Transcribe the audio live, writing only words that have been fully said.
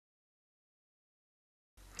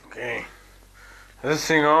This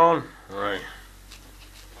thing on? Alright.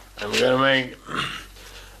 I'm gonna make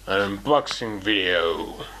an unboxing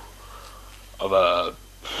video of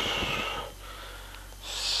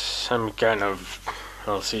some kind of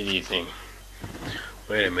LCD thing.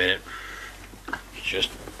 Wait a minute.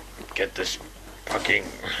 Just get this fucking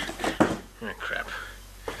crap.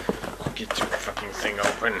 Get the fucking thing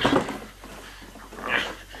open.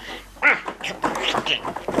 Fucking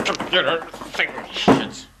computer thing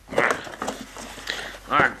shit.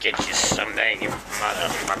 I'll get you someday, you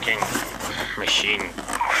motherfucking machine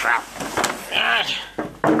crap.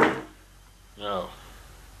 No.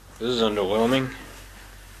 This is underwhelming.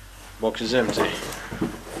 Box is empty.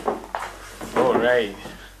 Oh, right.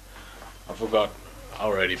 I forgot. I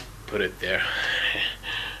already put it there.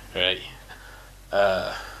 Right.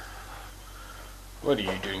 What are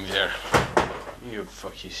you doing there? You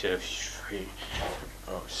fuck yourself.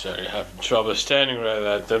 Oh, sorry. I have trouble standing right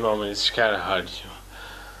at the moment. It's kind of hard.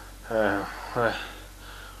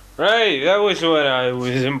 Right, that was what I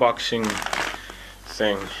was unboxing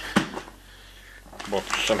thing. Bought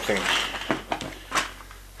something.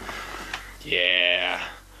 Yeah.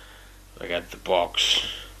 I got the box.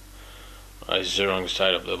 It's the wrong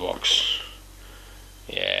side of the box.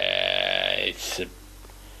 Yeah, it's a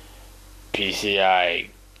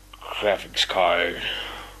PCI graphics card.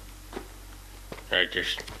 Right,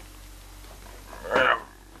 just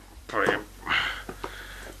put it.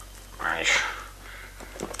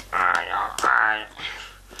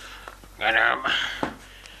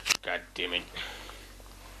 God damn it.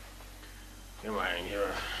 Come on,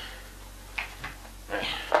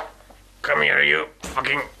 come here, you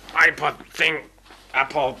fucking iPod thing.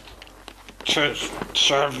 Apple should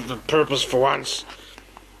serve the purpose for once.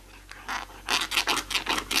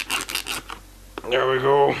 There we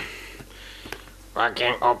go. I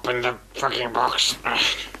can't open the fucking box.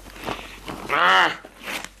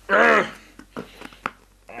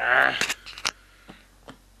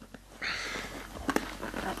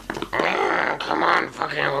 Come on,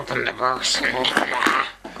 fucking open the box.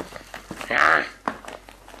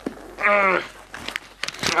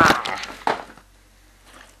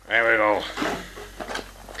 There we go.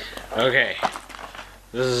 Okay.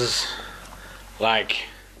 This is like...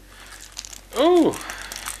 Ooh!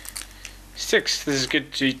 Sticks. This is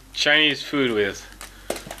good to eat Chinese food with.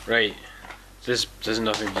 Right. This has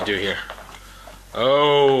nothing to do here.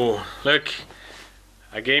 Oh, look.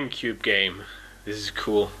 A GameCube game. This is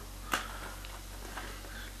cool.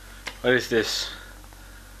 What is this?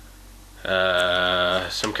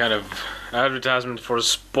 Some kind of advertisement for a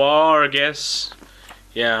spa, I guess.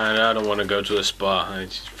 Yeah, I don't want to go to a spa. I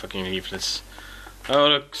just fucking leave this. Oh,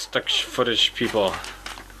 look, stock footage, people.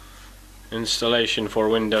 Installation for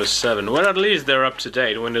Windows 7. Well, at least they're up to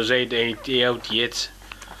date. Windows 8 ain't out yet.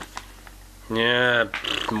 Yeah,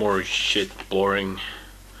 more shit, boring.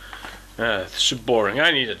 It's so boring.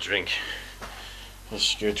 I need a drink.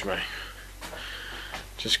 Let's go to my...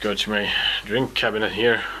 Just go to my drink cabinet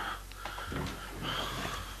here.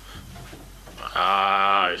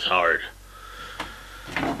 Ah, it's hard.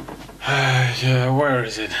 Where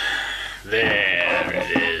is it? There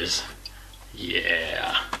it is.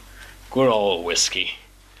 Yeah. Good old whiskey.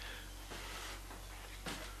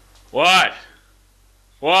 What?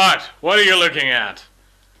 What? What are you looking at?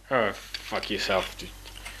 Oh, fuck yourself, dude.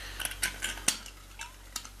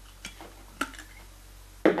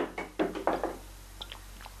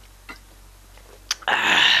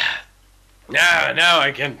 Now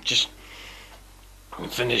I can just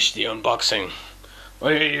finish the unboxing.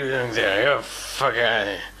 What are you doing there? You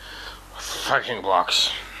fucking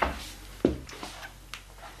box.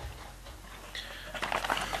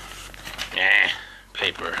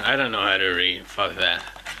 Paper. I don't know how to read. Fuck that.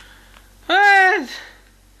 What?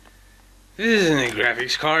 This isn't a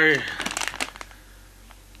graphics card.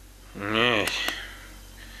 Yeah.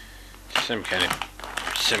 Some kind of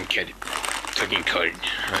fucking card.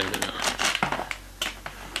 I don't know.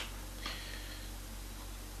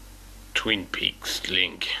 Twin Peaks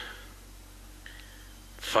link.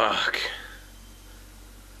 Fuck.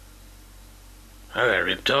 I got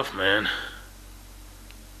ripped off, man.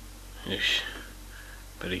 Ish.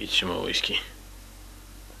 Better get some more whiskey.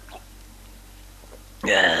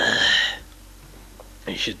 Yeah.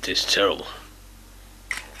 This shit tastes terrible.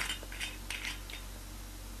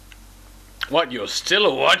 What, you're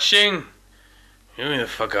still watching? Leave me the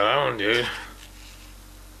fuck alone, dude.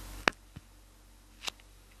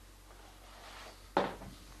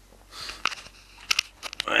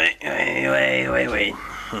 Wait.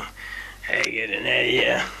 I get an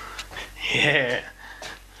idea. Yeah.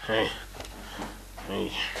 Hey.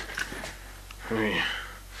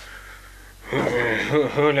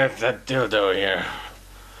 Who left that dildo here?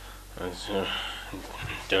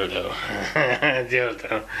 Dildo.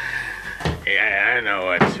 Dildo. Yeah, I know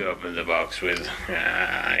what to open the box with.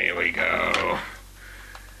 Here we go.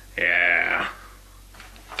 Yeah.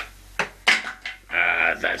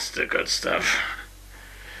 That's the good stuff.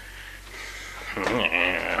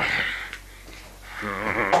 Yeah.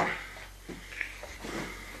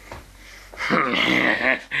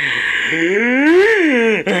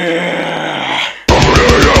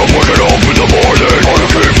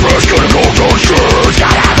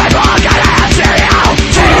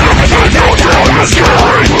 Let's go!